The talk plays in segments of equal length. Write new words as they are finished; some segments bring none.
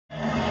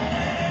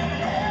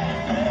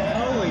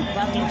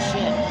fucking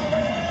shit.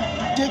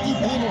 Dickie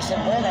Peterson,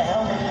 where the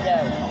hell did he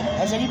go?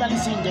 Has anybody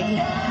seen Dickie?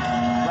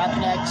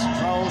 Roughnecks,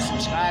 trolls,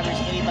 subscribers,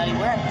 anybody?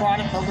 We're at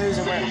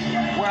Frauditpalooza.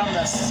 We're on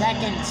the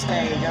second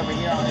stage over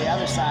here on the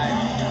other side.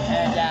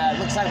 And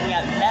looks like we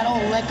got Metal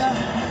Liquor.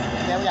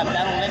 Yeah, we got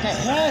Metal Liquor.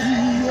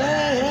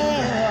 Hey,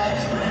 yeah,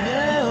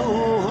 no.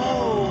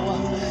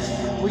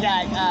 We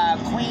got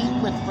Queen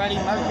with Freddie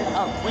Mercury.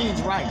 Oh,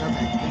 Queen's right.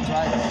 Okay, Queen's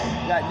right.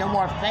 We got No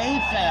More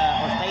Faith,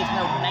 or Faith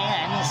No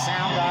Man,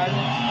 Soundgarden.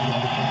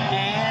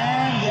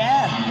 And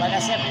yeah, like I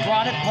said,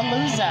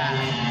 Frauditpalooza.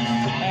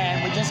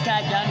 And we just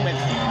got done with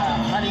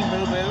Honey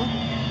Boo Boo.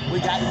 We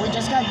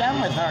just got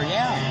done with her,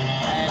 yeah.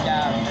 And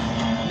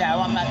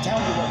no, I'm not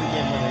telling you what we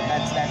did with her.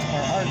 That's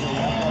for her to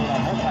upload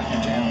on her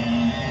fucking channel.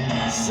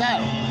 So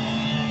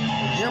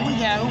here we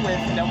go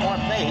with No More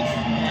Faith,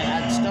 and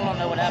I still don't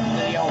know what happened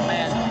to the old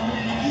man.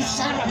 You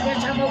son of a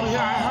bitch! I'm over here.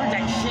 I heard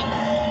that shit.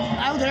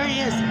 Oh, there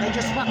he is. They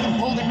just fucking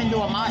pulled him into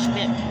a mosh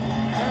pit.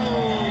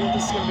 Oh,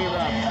 this is gonna be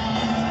rough.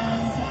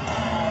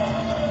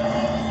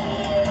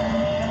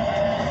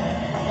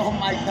 Oh,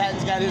 Mike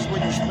Patton's got his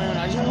with your spoon.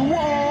 I just, whoa,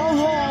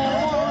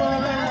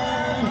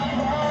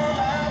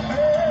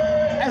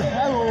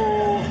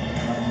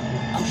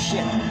 oh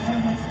shit.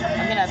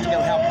 I'm gonna have to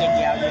go help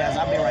Dickie out, guys.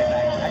 I'll be right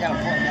back. I gotta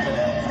pull him out of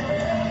there.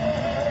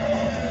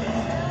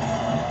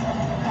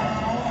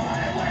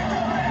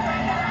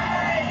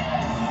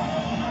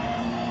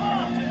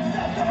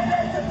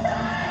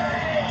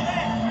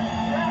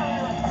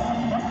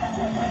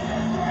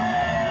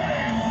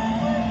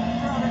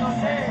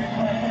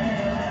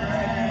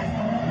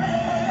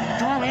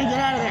 Come on, man, get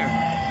out of there.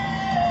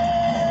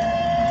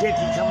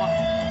 Dickie, come on.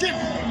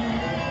 Dickie!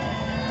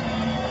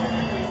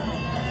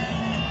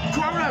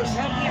 Carlos,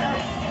 help me out.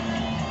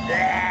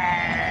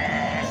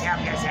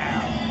 Help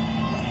yourself.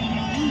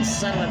 You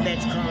son of a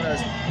bitch,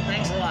 Carlos.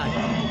 Thanks a lot.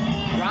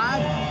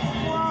 Rod?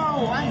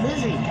 Whoa, I'm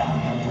busy.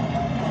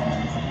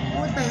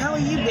 What the hell are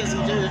you busy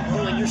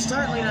doing? You're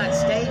certainly not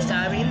stage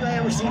diving. Anybody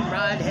ever seen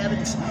Rod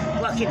Heaven's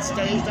fucking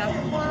stage dive?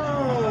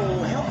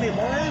 Whoa, help me,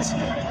 boys.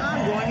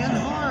 I'm going in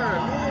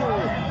hard.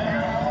 Whoa.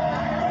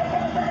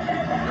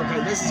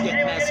 Okay, this is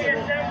getting messy.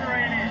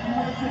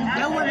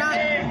 No, we're not.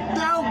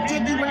 No,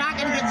 Dickie, we're not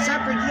going to get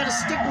separated. You got to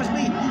stick with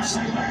me.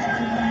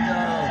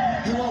 No,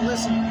 he won't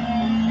listen.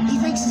 He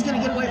thinks he's going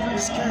to get away from the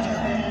security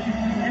guard.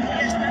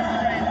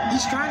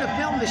 He's trying to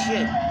film the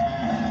shit.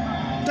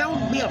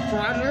 Don't be a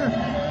frauder.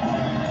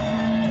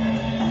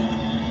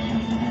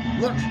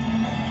 Look,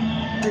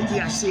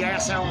 Dickie, I see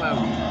ass Elmo.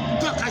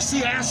 Look, I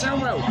see ass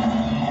Elmo.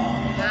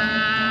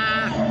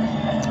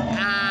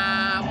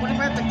 What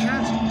about the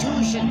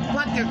Constitution?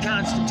 Fuck your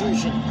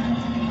Constitution.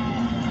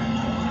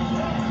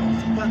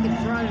 Fucking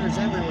frauders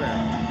everywhere.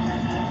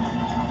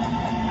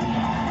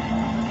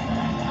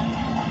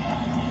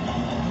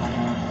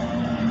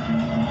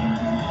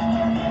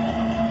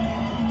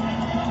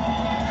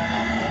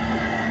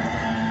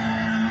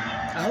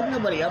 I hope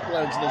nobody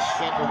uploads this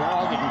shit or we're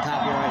all getting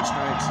copyright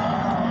strikes.